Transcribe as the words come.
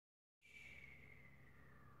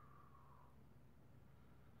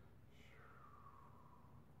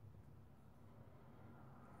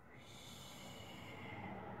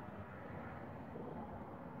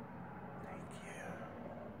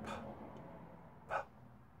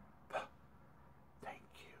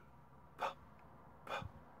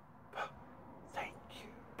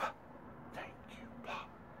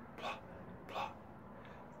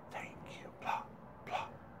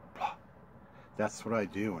That's what I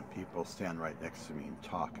do when people stand right next to me and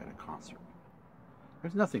talk at a concert.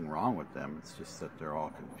 There's nothing wrong with them, it's just that they're all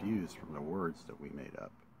confused from the words that we made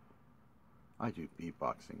up. I do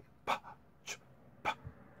beatboxing. Pa, ch, pa,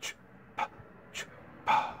 ch, pa, ch,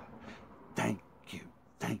 pa. Thank you,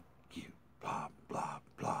 blah, blah,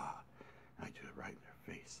 blah. And I do it right in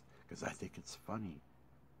their face because I think it's funny.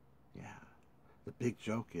 Yeah. The big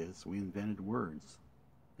joke is we invented words.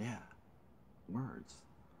 Yeah. Words.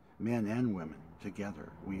 Men and women together,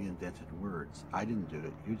 we invented words. I didn't do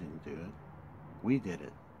it. You didn't do it. We did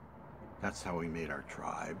it. That's how we made our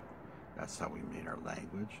tribe. That's how we made our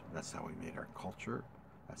language. That's how we made our culture.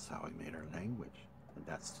 That's how we made our language. And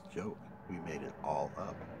that's the joke. We made it all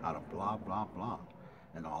up out of blah, blah, blah.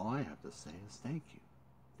 And all I have to say is thank you.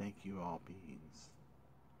 Thank you, all beings.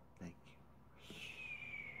 Thank you.